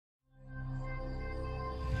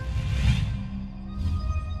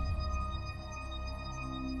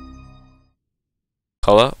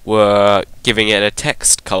color, we're giving it a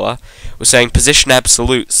text color. We're saying position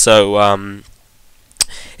absolute, so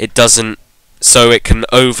it doesn't, so it can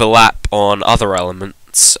overlap on other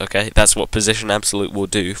elements. Okay, that's what position absolute will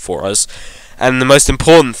do for us. And the most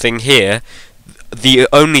important thing here, the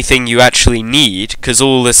only thing you actually need, because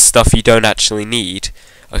all this stuff you don't actually need,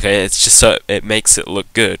 okay, it's just so it makes it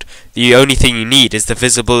look good. The only thing you need is the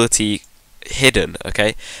visibility hidden,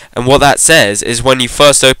 okay? And what that says is when you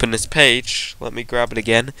first open this page, let me grab it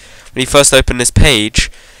again. When you first open this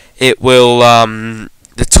page, it will, the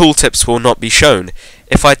tooltips will not be shown.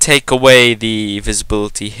 If I take away the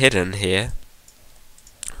visibility hidden here,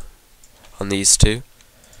 on these two,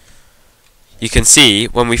 you can see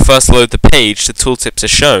when we first load the page, the tooltips are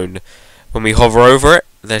shown. When we hover over it,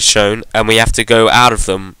 they're shown, and we have to go out of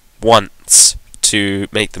them once to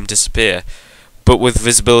make them disappear. But with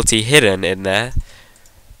visibility hidden in there,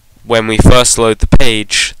 when we first load the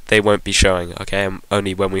page, they won't be showing, okay?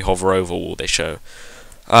 Only when we hover over will they show.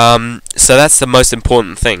 So that's the most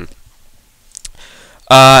important thing.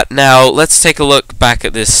 Now, let's take a look back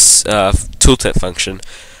at this tooltip function.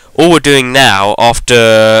 All we're doing now,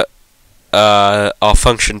 after our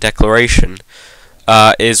function declaration,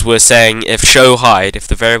 is we're saying if show hide, if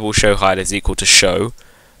the variable show hide is equal to show,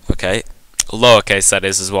 okay, lowercase that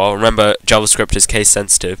is as well, remember JavaScript is case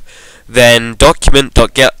sensitive, then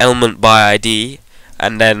document.getElementById,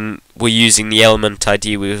 and then we're using the element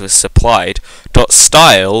ID we were supplied,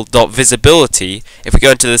 .style.visibility. If we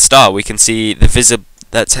go into the style, we can see the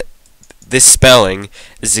this spelling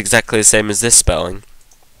is exactly the same as this spelling,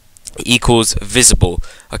 equals visible,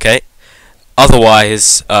 okay?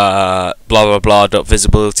 Otherwise, blah blah blah dot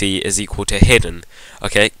visibility is equal to hidden,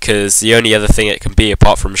 okay? Because the only other thing it can be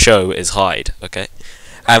apart from show is hide, okay?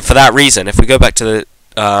 And for that reason, if we go back to the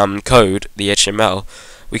code, the HTML,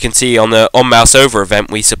 we can see on the on mouse over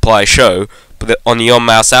event we supply show, but on the on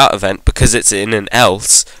mouse out event, because it's in an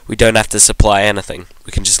else, we don't have to supply anything.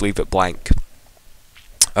 We can just leave it blank.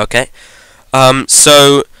 Okay,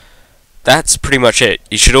 so that's pretty much it.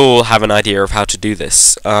 You should all have an idea of how to do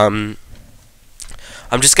this. I'm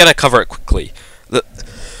just gonna cover it quickly.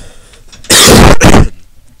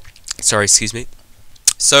 Sorry, excuse me.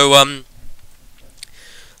 So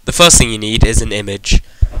the first thing you need is an image,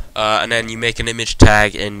 and then you make an image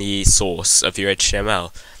tag in the source of your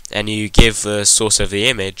HTML, and you give the source of the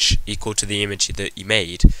image equal to the image that you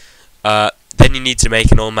made. Then you need to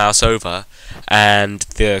make an all mouse over, and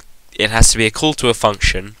it has to be a call to a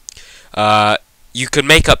function. You could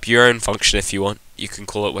make up your own function if you want. You can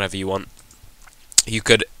call it whatever you want. You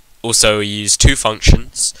could also use two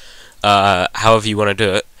functions, however you want to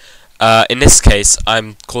do it. In this case,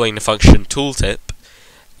 I'm calling the function tooltip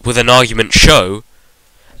with an argument show,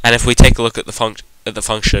 and if we take a look at the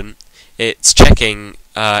function, it's checking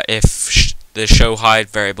if the show hide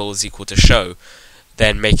variable is equal to show,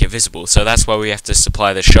 then make it visible. So that's why we have to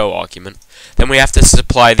supply the show argument. Then we have to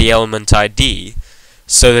supply the element ID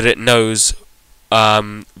so that it knows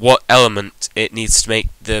what element it needs to make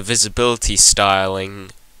the visibility styling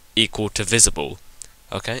equal to visible.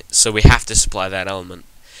 Okay, so we have to supply that element.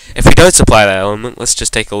 If we don't supply that element, let's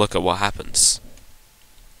just take a look at what happens.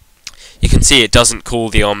 You can see it doesn't call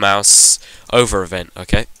the on mouse over event,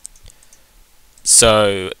 okay?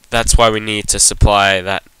 So that's why we need to supply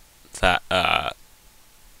that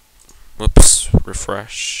whoops,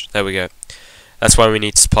 refresh. There we go. That's why we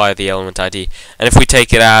need to supply the element ID. And if we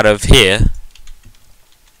take it out of here,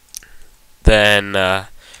 then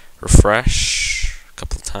refresh a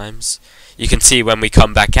couple of times, you can see when we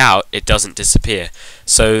come back out, it doesn't disappear.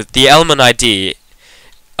 So the element ID,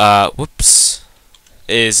 whoops,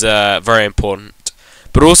 is very important.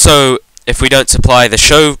 But also, if we don't supply the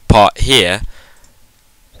show part here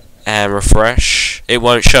and refresh, it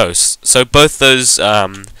won't show. So both those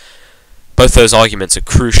arguments are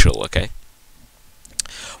crucial. Okay.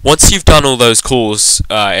 Once you've done all those calls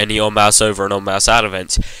in the on mouse over and on mouse out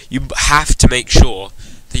events, you have to make sure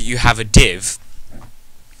that you have a div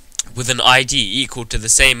with an ID equal to the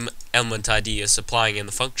same element ID as supplying in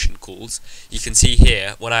the function calls. You can see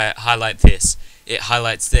here, when I highlight this, it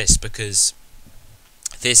highlights this because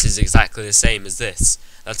this is exactly the same as this.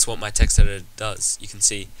 That's what my text editor does. You can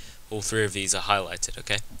see all three of these are highlighted,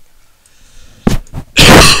 okay?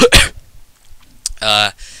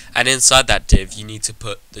 And inside that div, you need to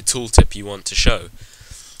put the tooltip you want to show.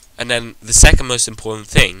 And then the second most important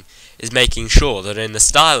thing is making sure that in the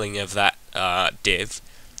styling of that div,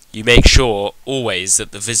 you make sure always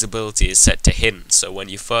that the visibility is set to hidden. So when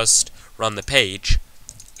you first run the page,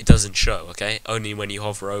 it doesn't show, okay? Only when you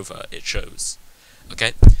hover over, it shows,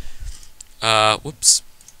 okay? Whoops.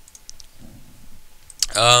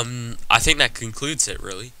 I think that concludes it,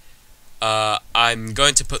 really. I'm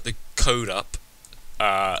going to put the code up.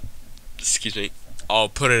 Excuse me. I'll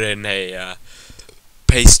put it in a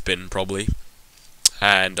paste bin, probably.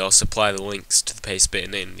 And I'll supply the links to the paste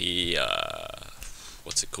bin in the,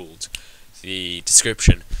 what's it called? The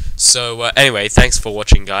description. So, anyway, thanks for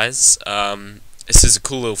watching, guys. This is a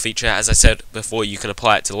cool little feature. As I said before, you can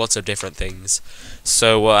apply it to lots of different things.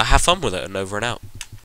 So, have fun with it, and over and out.